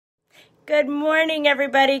Good morning,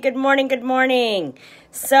 everybody. Good morning. Good morning.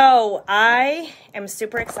 So I am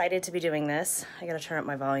super excited to be doing this. I got to turn up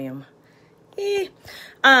my volume. Anyway,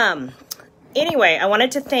 I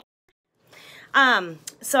wanted to thank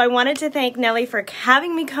Nellie for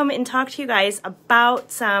having me come and talk to you guys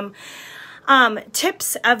about some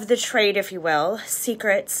tips of the trade, if you will,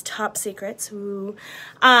 secrets, top secrets. Ooh.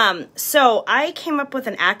 So I came up with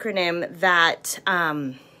an acronym that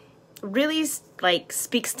really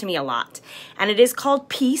speaks to me a lot, and it is called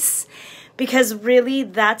peace, because really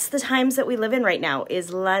that's the times that we live in right now.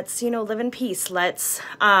 Is let's live in peace. Let's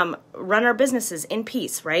run our businesses in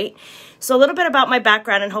peace, right? So a little bit about my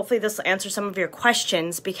background, and hopefully this will answer some of your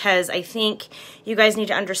questions, because I think you guys need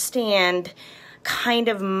to understand kind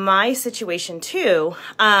of my situation too.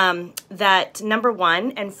 That number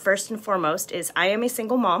one and first and foremost is I am a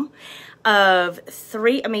single mom of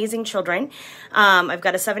 3 amazing children. I've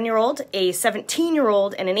got a 7-year-old, a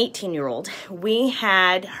 17-year-old, and an 18-year-old. We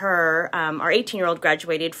had our 18-year-old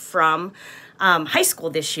graduated from high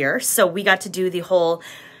school this year, so we got to do the whole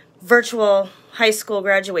virtual high school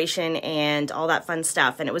graduation and all that fun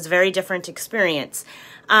stuff, and it was a very different experience.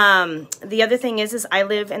 The other thing is I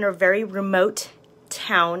live in a very remote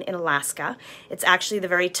town in Alaska. It's actually the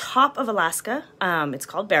very top of Alaska. It's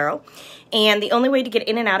called Barrow, and the only way to get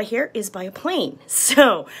in and out of here is by a plane.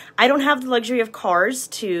 So I don't have the luxury of cars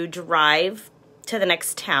to drive to the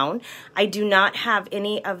next town. I do not have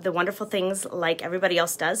any of the wonderful things like everybody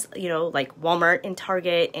else does, like Walmart and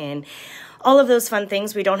Target and all of those fun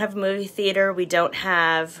things. We don't have a movie theater. We don't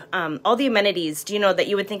have all the amenities, that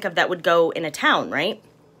you would think of that would go in a town, right?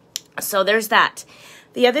 So there's that.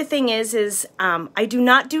 The other thing is I do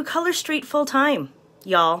not do Color Street full time,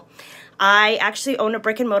 y'all. I actually own a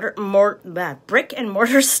brick and mortar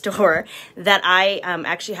store that I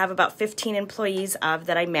actually have about 15 employees of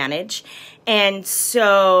that I manage. And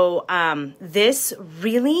so this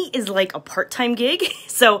really is like a part-time gig.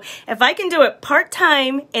 So if I can do it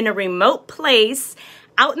part-time in a remote place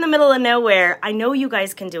out in the middle of nowhere, I know you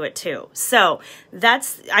guys can do it too. So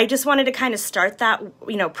I just wanted to kind of start that,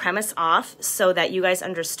 premise off so that you guys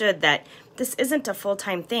understood that this isn't a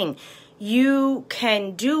full-time thing. You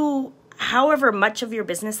can do however much of your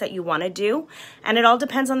business that you want to do, and it all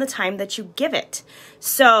depends on the time that you give it.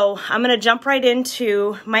 So I'm going to jump right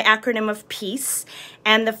into my acronym of PEACE,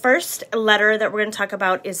 and the first letter that we're going to talk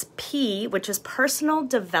about is P, which is personal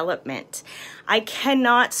development. I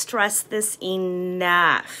cannot stress this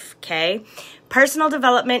enough, okay? Personal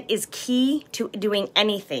development is key to doing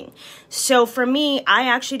anything. So for me, I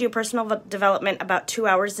actually do personal development about 2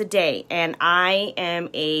 hours a day, and I am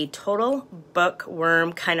a total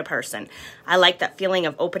bookworm kind of person. I like that feeling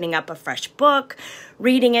of opening up a fresh book,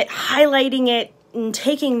 reading it, highlighting it, and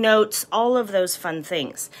taking notes, all of those fun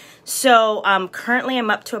things. So currently I'm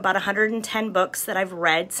up to about 110 books that I've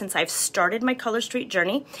read since I've started my Color Street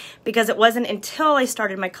journey, because it wasn't until I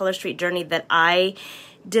started my Color Street journey that I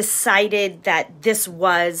decided that this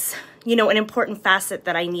was, an important facet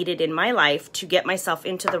that I needed in my life to get myself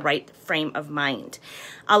into the right frame of mind.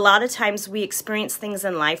 A lot of times we experience things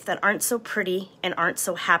in life that aren't so pretty and aren't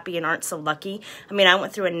so happy and aren't so lucky. I mean, I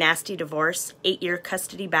went through a nasty divorce, 8-year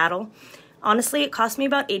custody battle. Honestly, it cost me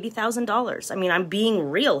about $80,000. I mean, I'm being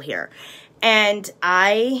real here. And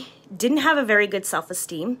I didn't have a very good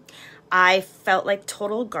self-esteem. I felt like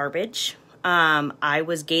total garbage. I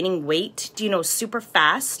was gaining weight, super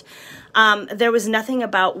fast. There was nothing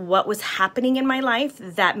about what was happening in my life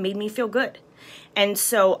that made me feel good. And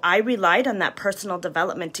so I relied on that personal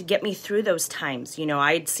development to get me through those times.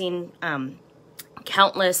 I'd seen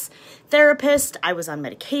countless therapists. I was on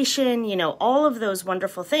medication, all of those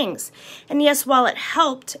wonderful things. And yes, while it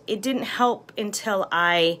helped, it didn't help until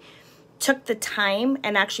I took the time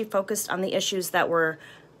and actually focused on the issues that were,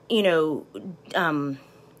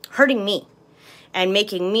 hurting me and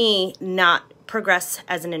making me not progress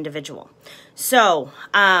as an individual. So,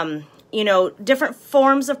 different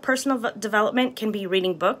forms of personal development can be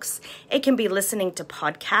reading books. It can be listening to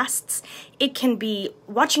podcasts. It can be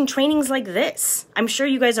watching trainings like this. I'm sure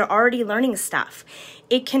you guys are already learning stuff.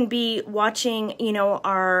 It can be watching,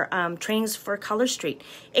 our trainings for Color Street.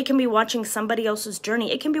 It can be watching somebody else's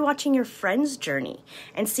journey. It can be watching your friend's journey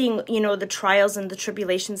and seeing, the trials and the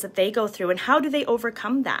tribulations that they go through and how do they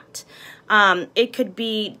overcome that. It could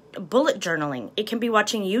be bullet journaling. It can be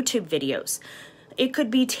watching YouTube videos. It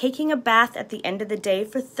could be taking a bath at the end of the day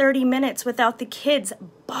for 30 minutes without the kids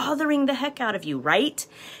bothering the heck out of you, right?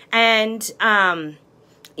 And,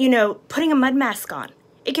 putting a mud mask on.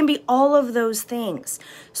 It can be all of those things.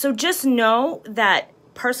 So just know that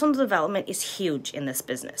personal development is huge in this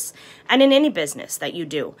business and in any business that you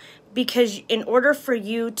do, because in order for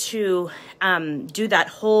you to do that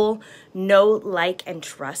whole know, like, and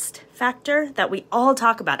trust factor that we all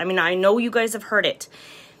talk about, I mean, I know you guys have heard it,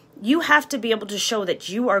 you have to be able to show that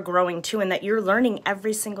you are growing too and that you're learning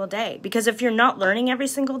every single day. Because if you're not learning every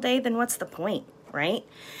single day, then what's the point, right?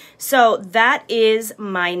 So that is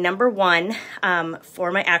my number one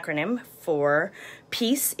for my acronym for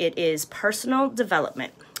PEACE. It is personal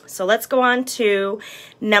development. So let's go on to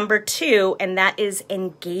number 2, and that is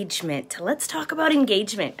engagement. Let's talk about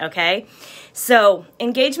engagement, okay? So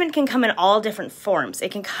engagement can come in all different forms.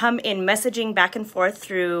 It can come in messaging back and forth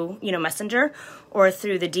through, Messenger, or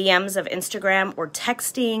through the DMs of Instagram, or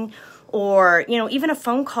texting, or, even a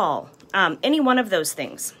phone call, any one of those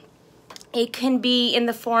things. It can be in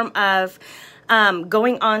the form of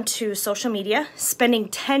going on to social media, spending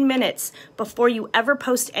 10 minutes before you ever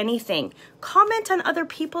post anything. Comment on other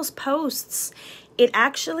people's posts. It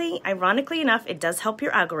actually, ironically enough, it does help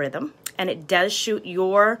your algorithm, and it does shoot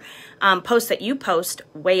your post that you post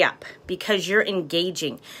way up because you're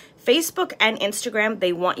engaging. Facebook and Instagram,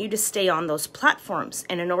 they want you to stay on those platforms.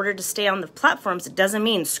 And in order to stay on the platforms, it doesn't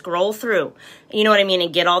mean scroll through, you know what I mean,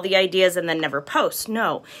 and get all the ideas and then never post.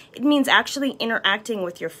 No, it means actually interacting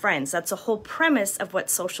with your friends. That's the whole premise of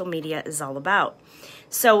what social media is all about.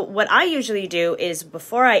 So what I usually do is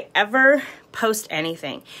before I ever post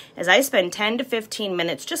anything is I spend 10 to 15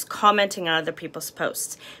 minutes just commenting on other people's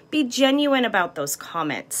posts. Be genuine about those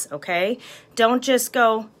comments, okay? Don't just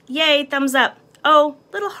go, yay, thumbs up. Oh,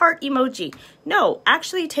 little heart emoji. No,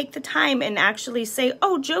 actually take the time and actually say,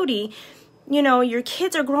 oh, Jody, your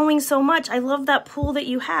kids are growing so much. I love that pool that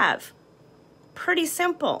you have. Pretty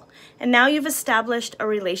simple. And now you've established a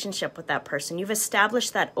relationship with that person. You've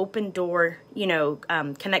established that open door,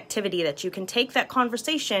 connectivity that you can take that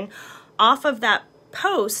conversation off of that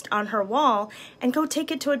post on her wall and go take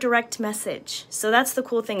it to a direct message. So that's the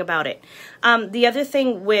cool thing about it. The other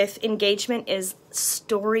thing with engagement is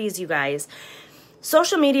stories, you guys.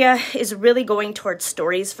 Social media is really going towards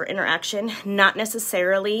stories for interaction, not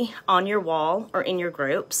necessarily on your wall or in your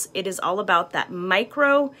groups. It is all about that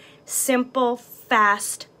micro, simple,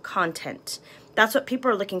 fast content. That's what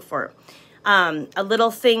people are looking for. A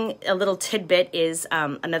little tidbit is,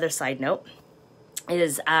 another side note,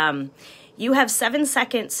 is you have 7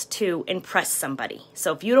 seconds to impress somebody.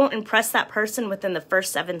 So if you don't impress that person within the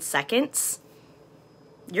first 7 seconds,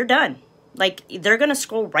 you're done. Like, they're going to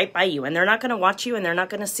scroll right by you, and they're not going to watch you, and they're not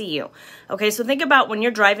going to see you. Okay, so think about when you're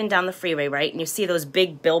driving down the freeway, right, and you see those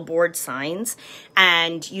big billboard signs,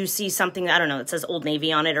 and you see something, I don't know, that says Old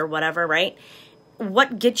Navy on it or whatever, right?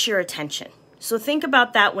 What gets your attention? So think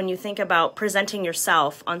about that when you think about presenting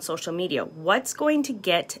yourself on social media. What's going to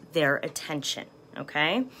get their attention,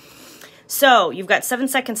 okay? So you've got 7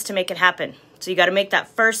 seconds to make it happen. So you got to make that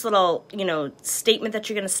first little, statement that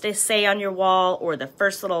you're going to say on your wall, or the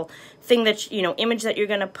first little thing that, image that you're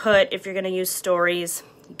going to put if you're going to use stories.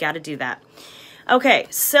 You got to do that. Okay,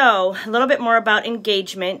 so a little bit more about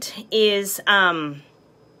engagement is, the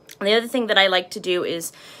other thing that I like to do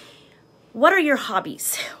is, what are your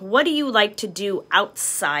hobbies? What do you like to do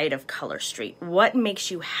outside of Color Street? What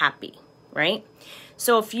makes you happy, right?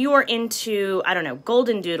 So if you are into, I don't know,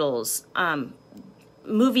 Golden Doodles,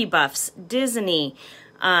 movie buffs, Disney,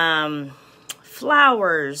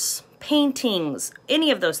 flowers, paintings, any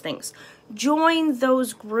of those things, join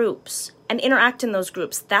those groups and interact in those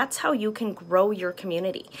groups. That's how you can grow your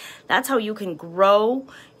community. That's how you can grow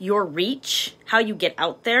your reach, how you get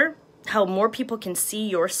out there, how more people can see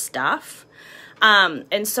your stuff.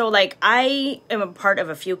 And so like I am a part of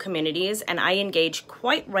a few communities and I engage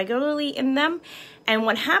quite regularly in them. And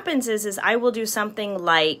what happens is I will do something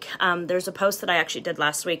like, there's a post that I actually did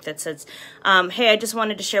last week that says, hey, I just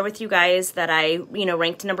wanted to share with you guys that I,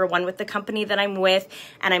 ranked #1 with the company that I'm with,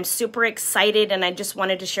 and I'm super excited, and I just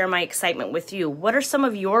wanted to share my excitement with you. What are some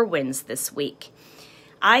of your wins this week?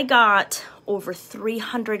 I got over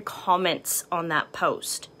 300 comments on that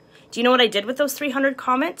post. Do you know what I did with those 300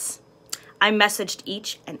 comments? I messaged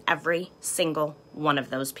each and every single one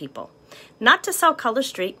of those people. Not to sell Color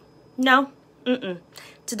Street, no.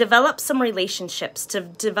 To develop some relationships, to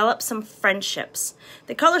develop some friendships.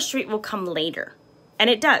 The Color Street will come later,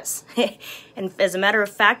 and it does. And as a matter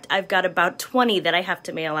of fact, I've got about 20 that I have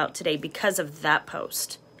to mail out today because of that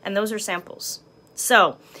post, and those are samples.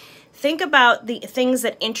 So think about the things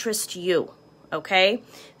that interest you, okay?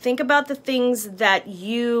 Think about the things that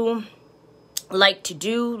you like to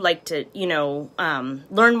do, like to,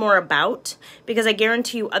 learn more about, because I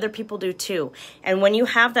guarantee you other people do too. And when you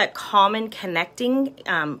have that common connecting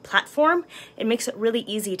platform, it makes it really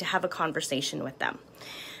easy to have a conversation with them.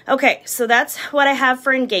 Okay, so that's what I have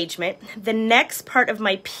for engagement. The next part of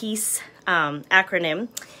my PEACE acronym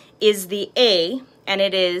is the A, and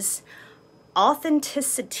it is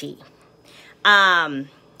authenticity.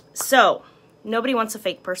 So nobody wants a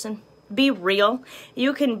fake person. Be real.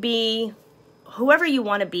 You can be whoever you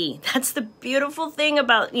want to be. That's the beautiful thing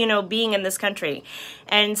about, being in this country.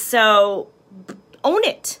 And so own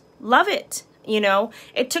it. Love it.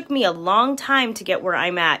 It took me a long time to get where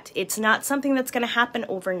I'm at. It's not something that's going to happen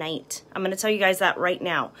overnight. I'm going to tell you guys that right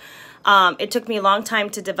now. It took me a long time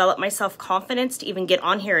to develop my self-confidence to even get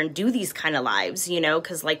on here and do these kind of lives,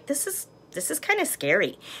 because this is kind of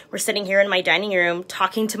scary. We're sitting here in my dining room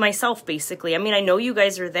talking to myself, basically. I mean, I know you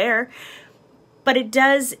guys are there, but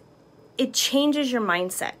it changes your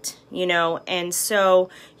mindset, and so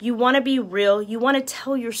you want to be real. You want to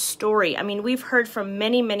tell your story. I mean, we've heard from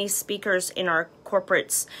many, many speakers in our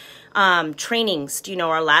corporates trainings.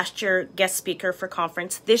 Our last year guest speaker for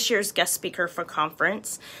conference, this year's guest speaker for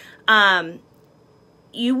conference.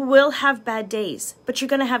 You will have bad days, but you're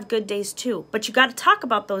going to have good days too. But you got to talk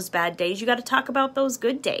about those bad days. You got to talk about those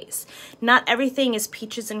good days. Not everything is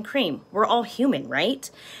peaches and cream. We're all human,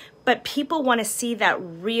 right? But people want to see that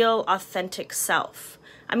real, authentic self.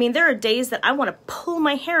 I mean, there are days that I want to pull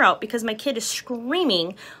my hair out because my kid is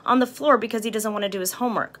screaming on the floor because he doesn't want to do his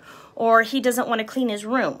homework or he doesn't want to clean his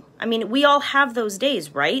room. I mean, we all have those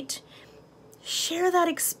days, right? Share that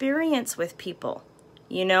experience with people.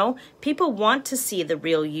 People want to see the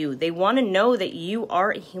real you. They want to know that you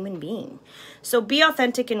are a human being. So be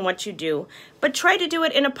authentic in what you do, but try to do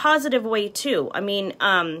it in a positive way too. I mean,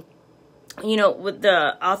 with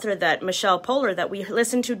the author that Michelle Poler that we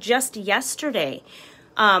listened to just yesterday,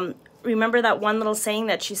 remember that one little saying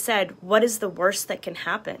that she said, what is the worst that can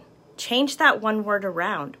happen? Change that one word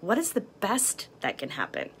around. What is the best that can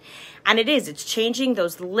happen? And it's changing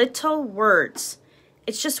those little words.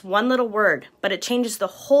 It's just one little word, but it changes the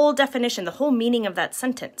whole definition, the whole meaning of that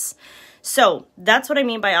sentence. So that's what I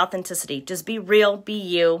mean by authenticity. Just be real, be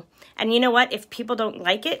you. And you know what? If people don't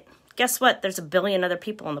like it, guess what? There's a billion other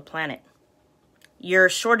people on the planet. Your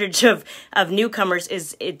shortage of newcomers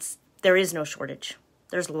there is no shortage.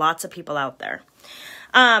 There's lots of people out there.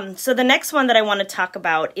 So the next one that I want to talk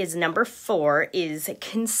about is number 4 is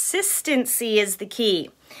consistency is the key.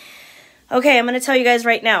 Okay, I'm going to tell you guys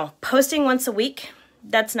right now, posting once a week,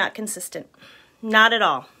 that's not consistent. Not at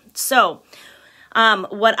all. So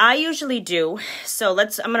what I usually do, I'm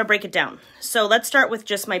going to break it down. So let's start with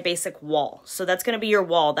just my basic wall. So that's going to be your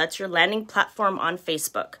wall. That's your landing platform on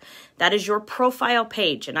Facebook. That is your profile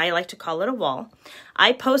page, and I like to call it a wall.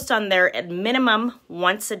 I post on there at minimum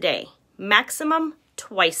once a day, maximum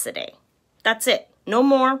twice a day. That's it. No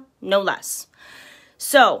more, no less.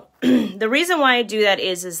 So the reason why I do that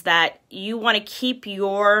is that you want to keep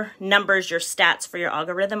your numbers, your stats for your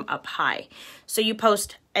algorithm up high. So you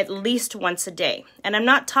post at least once a day. And I'm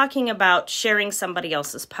not talking about sharing somebody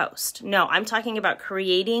else's post. No, I'm talking about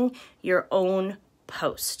creating your own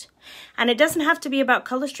post. And it doesn't have to be about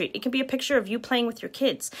Color Street. It can be a picture of you playing with your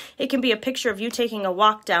kids. It can be a picture of you taking a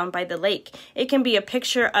walk down by the lake. It can be a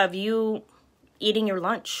picture of you eating your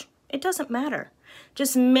lunch. It doesn't matter.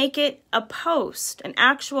 Just make it a post, an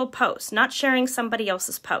actual post, not sharing somebody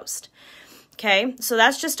else's post. Okay, so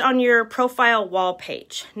that's just on your profile wall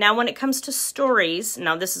page. Now, when it comes to stories,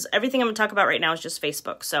 this is everything I'm going to talk about right now is just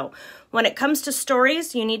Facebook. So when it comes to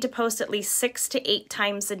stories, you need to post at least 6 to 8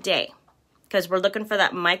 times a day because we're looking for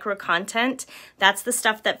that micro content. That's the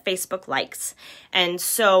stuff that Facebook likes. And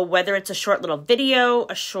so whether it's a short little video,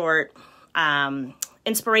 a short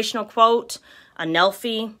inspirational quote, a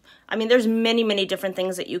Nelfie, there's many, many different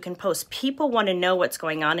things that you can post. People want to know what's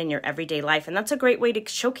going on in your everyday life, and that's a great way to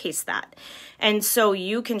showcase that. And so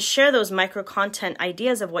you can share those micro content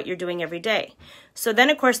ideas of what you're doing every day. So then,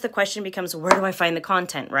 of course, the question becomes, where do I find the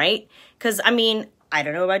content, right? Because, I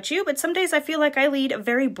don't know about you, but some days I feel like I lead a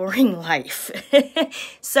very boring life.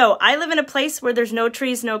 So I live in a place where there's no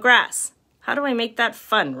trees, no grass. How do I make that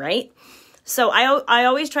fun, right? So I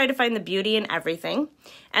always try to find the beauty in everything.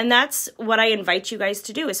 And that's what I invite you guys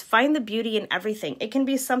to do, is find the beauty in everything. It can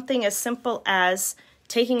be something as simple as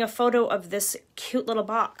taking a photo of this cute little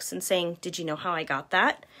box and saying, did you know how I got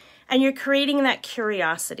that? And you're creating that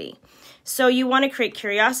curiosity. So you want to create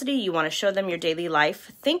curiosity. You want to show them your daily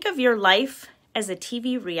life. Think of your life as a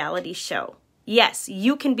TV reality show. Yes,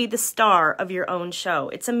 you can be the star of your own show.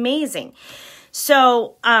 It's amazing.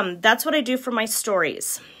 So that's what I do for my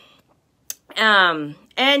stories.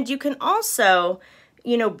 And you can also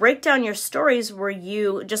you know, break down your stories where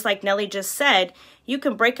you, just like Nelly just said, you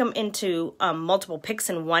can break them into multiple pics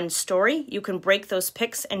in one story. You can break those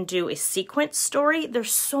pics and do a sequence story.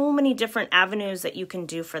 There's so many different avenues that you can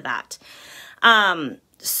do for that.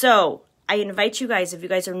 So I invite you guys, if you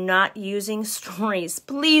guys are not using stories,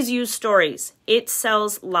 please use stories. It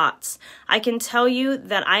sells lots. I can tell you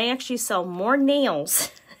that I actually sell more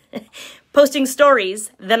nails posting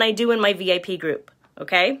stories than I do in my VIP group,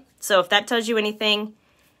 okay? So if that tells you anything,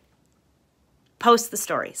 post the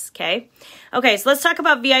stories, okay? Okay, so let's talk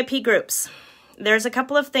about VIP groups. There's a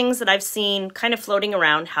couple of things that I've seen kind of floating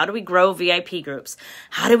around. How do we grow VIP groups?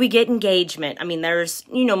 How do we get engagement? I mean, there's,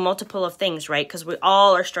 you know, multiple of things, right? Because we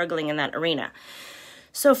all are struggling in that arena.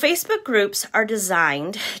 So Facebook groups are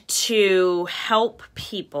designed to help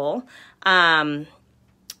people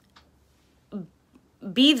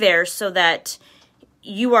be there so that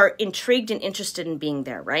you are intrigued and interested in being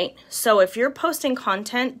there, right? So if you're posting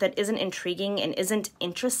content that isn't intriguing and isn't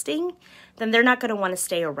interesting, then they're not going to want to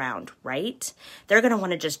stay around, right? They're going to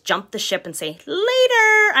want to just jump the ship and say,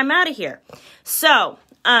 later, I'm out of here. So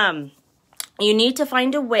you need to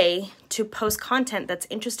find a way to post content that's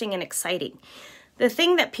interesting and exciting. The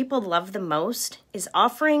thing that people love the most is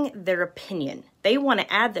offering their opinion. They want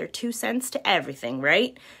to add their 2 cents to everything,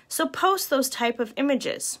 right? So post those type of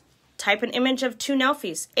images. Type an image of 2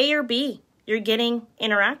 Nelfies, A or B. You're getting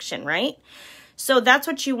interaction, right? So that's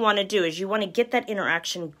what you want to do, is you want to get that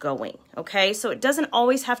interaction going, okay? So it doesn't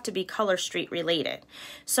always have to be Color Street related.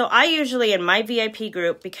 So I usually, in my VIP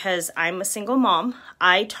group, because I'm a single mom,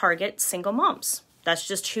 I target single moms. That's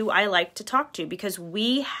just who I like to talk to, because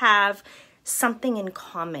we have something in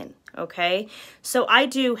common, okay? So I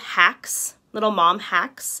do hacks, little mom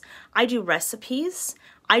hacks. I do recipes.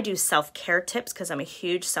 I do self-care tips because I'm a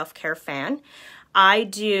huge self-care fan. I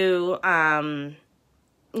do,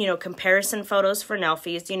 you know, comparison photos for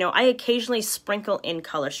Nelfies. You know, I occasionally sprinkle in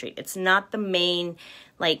Color Street. It's not the main,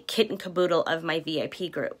 like, kit and caboodle of my VIP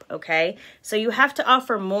group, okay? So you have to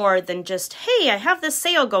offer more than just, hey, I have this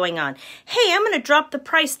sale going on. Hey, I'm going to drop the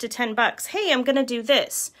price to $10. Hey, I'm going to do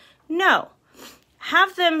this. No.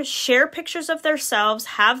 Have them share pictures of themselves,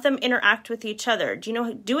 have them interact with each other. Do you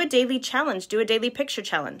know, do a daily challenge, do a daily picture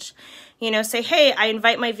challenge. You know, say, hey, I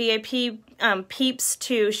invite my VIP peeps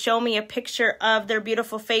to show me a picture of their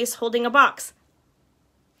beautiful face holding a box.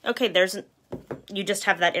 Okay, you just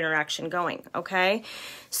have that interaction going, okay?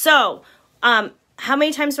 So, how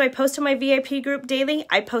many times do I post in my VIP group daily?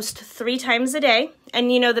 I post 3 times a day.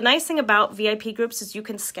 And you know, the nice thing about VIP groups is you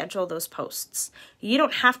can schedule those posts. You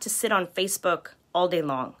don't have to sit on Facebook all day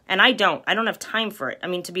long. And I don't have time for it. I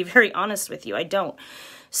mean, to be very honest with you, I don't.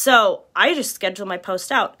 So I just schedule my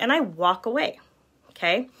post out and I walk away.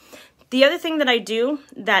 Okay. The other thing that I do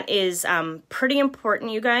that is pretty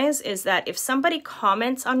important, you guys, is that if somebody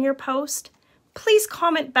comments on your post, please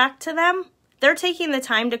comment back to them. They're taking the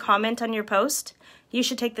time to comment on your post. You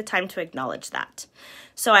should take the time to acknowledge that.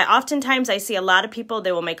 So oftentimes I see a lot of people,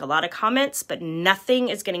 they will make a lot of comments, but nothing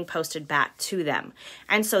is getting posted back to them.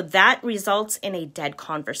 And so that results in a dead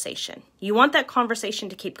conversation. You want that conversation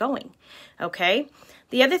to keep going, okay?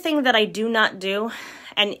 The other thing that I do not do,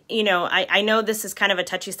 and you know, I know this is kind of a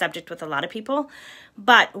touchy subject with a lot of people,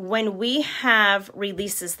 but when we have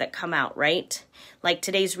releases that come out, right? Like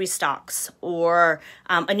today's restocks or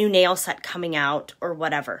a new nail set coming out or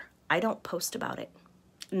whatever, I don't post about it.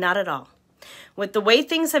 Not at all. With the way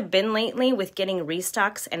things have been lately with getting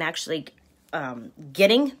restocks and actually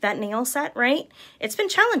getting that nail set, right? It's been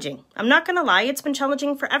challenging. I'm not going to lie. It's been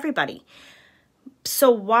challenging for everybody. So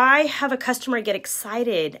why have a customer get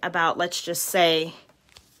excited about, let's just say,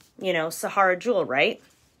 you know, Sahara Jewel, right?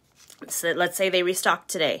 So let's say they restocked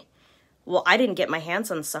today. Well, I didn't get my hands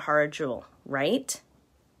on Sahara Jewel, right?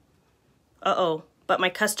 Uh-oh. But my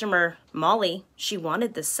customer, Molly, she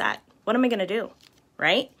wanted this set. What am I going to do?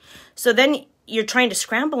 Right? So then you're trying to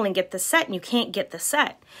scramble and get the set and you can't get the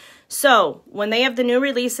set. So when they have the new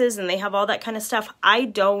releases and they have all that kind of stuff, I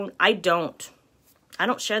don't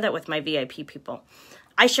share that with my VIP people.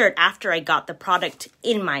 I share it after I got the product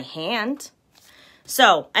in my hand.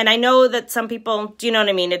 So, and I know that some people, do you know what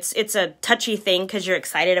I mean? It's a touchy thing because you're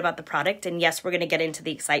excited about the product. And yes, we're going to get into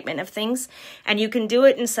the excitement of things. And you can do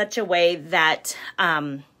it in such a way that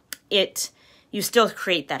you still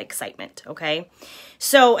create that excitement, okay?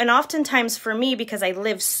 So, and oftentimes for me, because I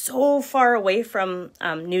live so far away from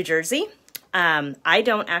New Jersey, I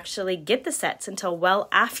don't actually get the sets until well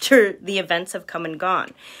after the events have come and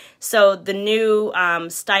gone. So the new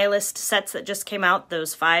stylist sets that just came out,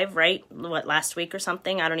 those 5, right? What, last week or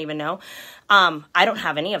something? I don't even know. I don't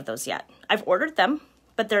have any of those yet. I've ordered them,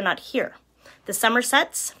 but they're not here. The summer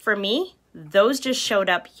sets, for me, Those just showed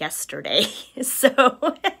up yesterday.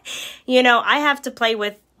 So, you know, I have to play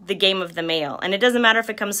with the game of the mail. And it doesn't matter if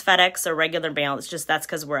it comes FedEx or regular mail. It's just that's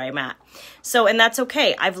because where I'm at. So, and that's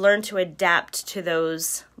okay. I've learned to adapt to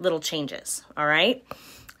those little changes. All right.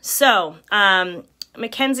 So,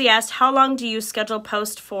 Mackenzie asked, how long do you schedule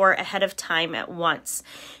post for ahead of time at once?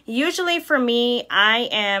 Usually for me, I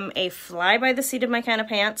am a fly by the seat of my kind of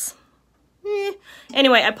pants.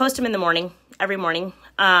 Anyway, I post them in the morning, every morning.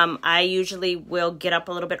 I usually will get up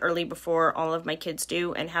a little bit early before all of my kids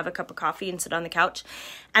do and have a cup of coffee and sit on the couch.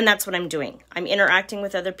 And that's what I'm doing. I'm interacting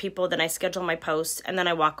with other people, then I schedule my posts, and then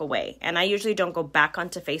I walk away. And I usually don't go back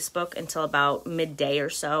onto Facebook until about midday or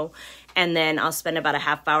so. And then I'll spend about a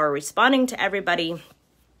half hour responding to everybody,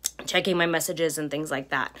 checking my messages and things like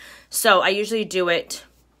that. So I usually do it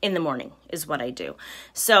in the morning is what I do.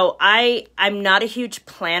 So I'm not a huge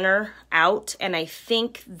planner out, and I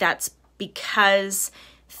think that's because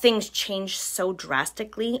things change so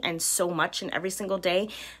drastically and so much in every single day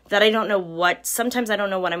that sometimes I don't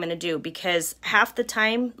know what I'm going to do, because half the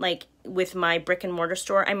time, like with my brick and mortar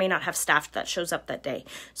store, I may not have staff that shows up that day.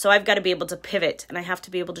 So I've got to be able to pivot, and I have to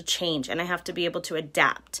be able to change, and I have to be able to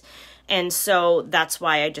adapt. And so that's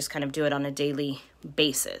why I just kind of do it on a daily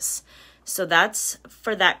basis. So that's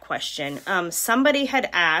for that question. Somebody had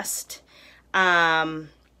asked about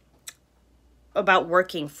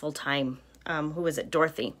working full-time. Who was it?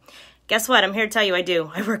 Dorothy. Guess what? I'm here to tell you I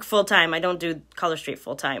do. I work full-time. I don't do Color Street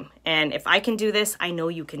full-time. And if I can do this, I know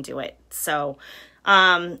you can do it. So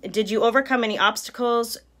did you overcome any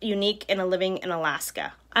obstacles unique in living in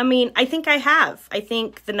Alaska? I mean, I think I have. I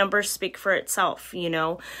think the numbers speak for itself, you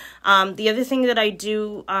know. The other thing that I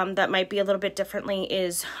do that might be a little bit differently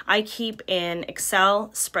is I keep an Excel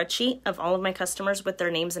spreadsheet of all of my customers with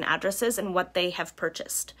their names and addresses and what they have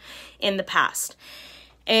purchased in the past.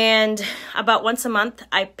 And about once a month,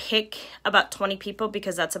 I pick about 20 people,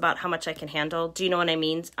 because that's about how much I can handle. Do you know what I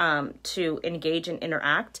mean? To engage and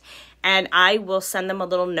interact. And I will send them a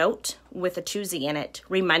little note with a toozy in it,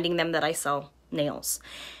 reminding them that I sell nails.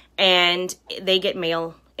 And they get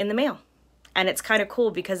mail in the mail. And it's kind of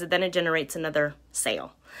cool, because then it generates another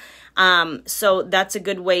sale. So that's a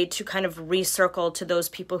good way to kind of recircle to those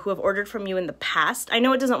people who have ordered from you in the past. I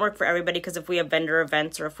know it doesn't work for everybody, because if we have vendor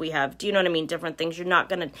events, or if we have, do you know what I mean, different things, you're not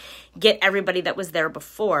going to get everybody that was there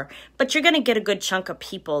before, but you're going to get a good chunk of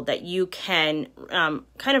people that you can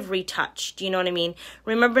kind of retouch. Do you know what I mean?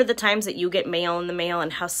 Remember the times that you get mail in the mail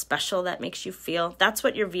and how special that makes you feel? That's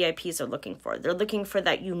what your VIPs are looking for. They're looking for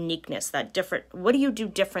that uniqueness, that different, what do you do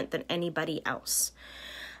different than anybody else?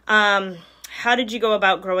 How did you go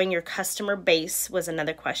about growing your customer base was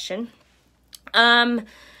another question.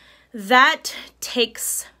 That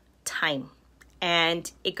takes time.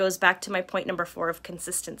 And it goes back to my point number 4 of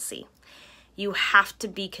consistency. You have to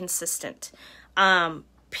be consistent.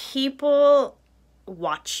 People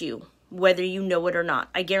watch you, whether you know it or not.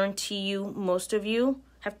 I guarantee you, most of you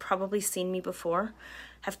have probably seen me before,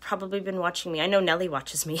 have probably been watching me. I know Nellie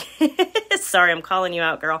watches me. Sorry, I'm calling you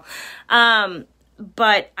out, girl.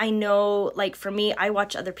 But I know, like, for me, I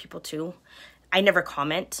watch other people too. I never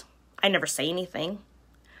comment. I never say anything.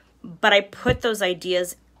 But I put those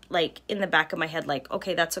ideas, like, in the back of my head, like,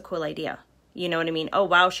 okay, that's a cool idea. You know what I mean? Oh,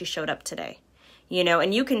 wow, she showed up today. You know,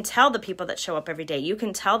 and you can tell the people that show up every day. You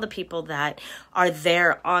can tell the people that are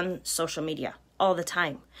there on social media all the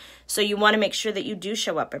time. So you want to make sure that you do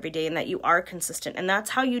show up every day and that you are consistent. And that's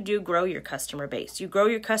how you do grow your customer base. You grow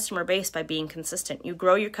your customer base by being consistent. You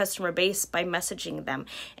grow your customer base by messaging them,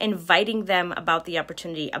 inviting them about the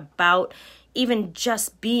opportunity, about even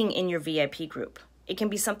just being in your VIP group. It can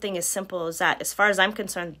be something as simple as that. As far as I'm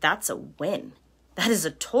concerned, that's a win. That is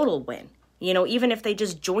a total win. You know, even if they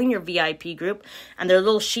just join your VIP group and they're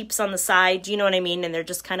little sheeps on the side, you know what I mean? And they're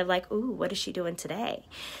just kind of like, ooh, what is she doing today?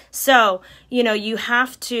 So, you know, you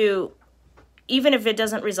have to, even if it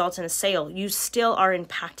doesn't result in a sale, you still are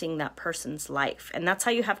impacting that person's life. And that's how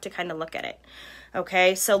you have to kind of look at it.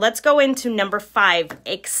 Okay, so let's go into number 5,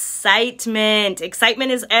 excitement. Excitement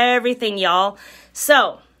is everything, y'all.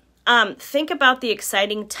 So think about the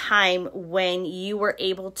exciting time when you were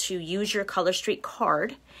able to use your Color Street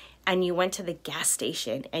card and you went to the gas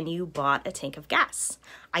station and you bought a tank of gas.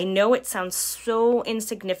 I know it sounds so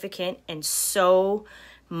insignificant and so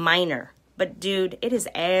minor, but dude, it is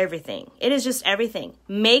everything. It is just everything.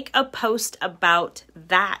 Make a post about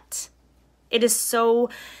that. It is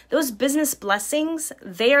so, those business blessings,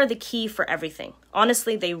 they are the key for everything.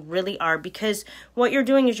 Honestly, they really are, because what you're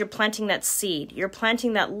doing is you're planting that seed. You're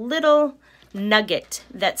planting that little nugget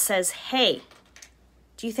that says, hey,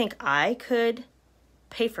 do you think I could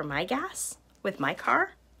pay for my gas with my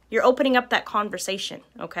car? You're opening up that conversation,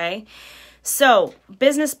 okay? So,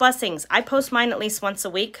 business blessings. I post mine at least once a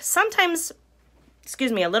week. Sometimes,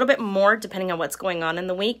 a little bit more depending on what's going on in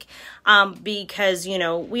the week, because, you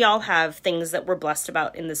know, we all have things that we're blessed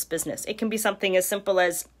about in this business. It can be something as simple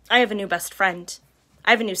as, I have a new best friend.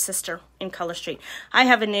 I have a new sister in Color Street. I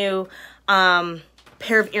have a new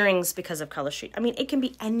pair of earrings because of Color Street. I mean, it can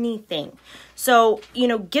be anything. So, you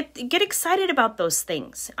know, get excited about those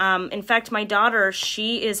things. In fact, my daughter,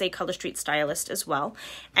 she is a Color Street stylist as well.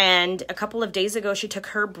 And a couple of days ago, she took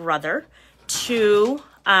her brother to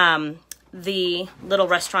the little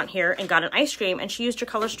restaurant here and got an ice cream, and she used her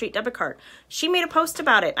Color Street debit card. She made a post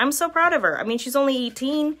about it. I'm so proud of her. I mean, she's only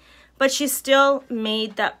 18, but she still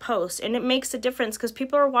made that post, and it makes a difference because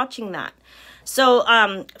people are watching that.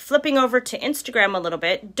 So flipping over to Instagram a little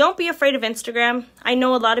bit, don't be afraid of Instagram. I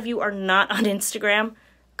know a lot of you are not on Instagram.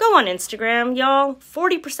 Go on Instagram, y'all.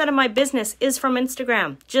 40% of my business is from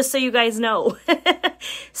Instagram, just so you guys know.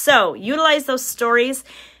 So utilize those stories.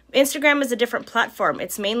 Instagram is a different platform.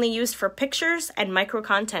 It's mainly used for pictures and micro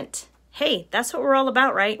content. Hey, that's what we're all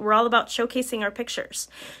about, right? We're all about showcasing our pictures.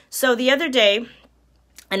 So the other day,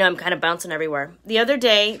 I know I'm kind of bouncing everywhere. The other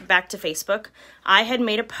day, back to Facebook, I had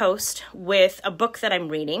made a post with a book that I'm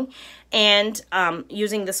reading and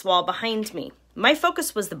using this wall behind me. My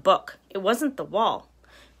focus was the book. It wasn't the wall.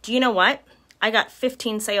 Do you know what? I got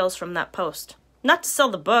 15 sales from that post. Not to sell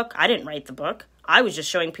the book. I didn't write the book. I was just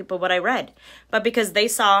showing people what I read. But because they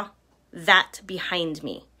saw that behind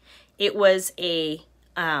me. It was a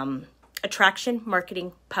attraction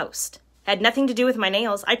marketing post. Had nothing to do with my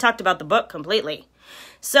nails. I talked about the book completely.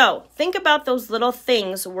 So think about those little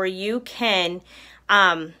things where you can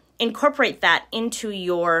incorporate that into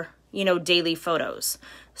your, you know, daily photos.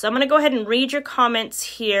 So I'm going to go ahead and read your comments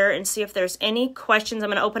here and see if there's any questions. I'm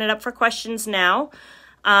going to open it up for questions now.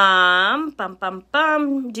 Do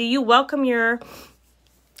you welcome your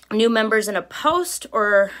new members in a post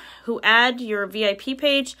or who add your VIP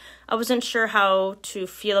page? I wasn't sure how to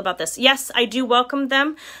feel about this. Yes, I do welcome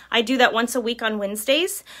them. I do that once a week on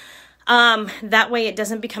Wednesdays. That way it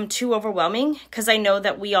doesn't become too overwhelming because I know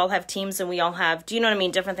that we all have teams and we all have, do you know what I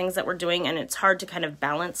mean, different things that we're doing, and it's hard to kind of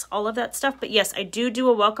balance all of that stuff. But yes, I do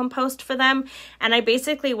a welcome post for them. And I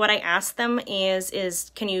basically, what I ask them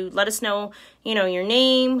is can you let us know, you know, your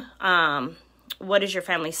name, what is your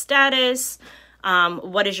family status,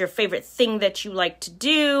 what is your favorite thing that you like to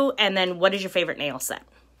do, and then what is your favorite nail set?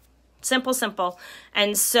 Simple.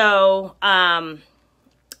 And so,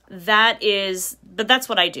 but that's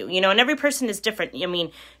what I do, you know, and every person is different. I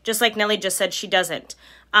mean, just like Nellie just said, she doesn't.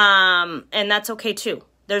 And that's okay too.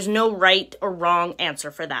 There's no right or wrong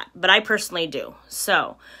answer for that, but I personally do.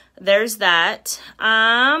 So there's that.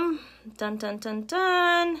 Dun.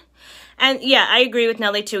 And yeah, I agree with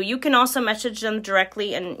Nellie too. You can also message them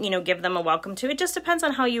directly and, you know, give them a welcome to. It just depends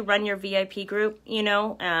on how you run your VIP group, you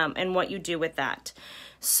know, and what you do with that.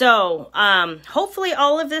 So hopefully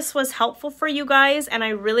all of this was helpful for you guys, and I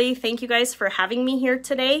really thank you guys for having me here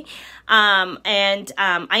today.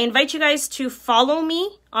 I invite you guys to follow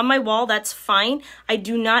me on my wall. That's fine. I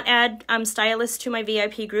do not add stylists to my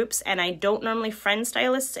VIP groups, and I don't normally friend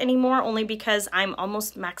stylists anymore, only because I'm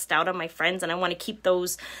almost maxed out on my friends, and I want to keep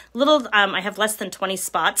those little, I have less than 20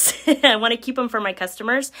 spots. I want to keep them for my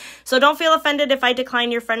customers. So don't feel offended if I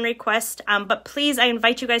decline your friend request, but please, I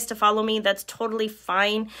invite you guys to follow me. That's totally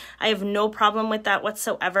fine. I have no problem with that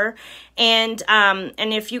whatsoever. And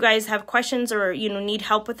if you guys have questions or, you know, need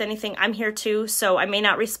help with anything, I'm here too. So I may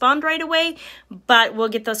not respond right away, but we'll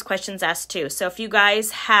get those questions asked too. So if you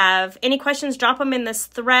guys have any questions, drop them in this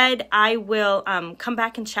thread. I will come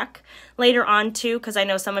back and check later on too, because I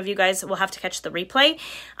know some of you guys will have to catch the replay.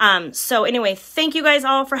 So anyway, thank you guys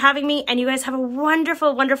all for having me, and you guys have a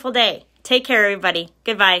wonderful, wonderful day. Take care, everybody.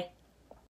 Goodbye.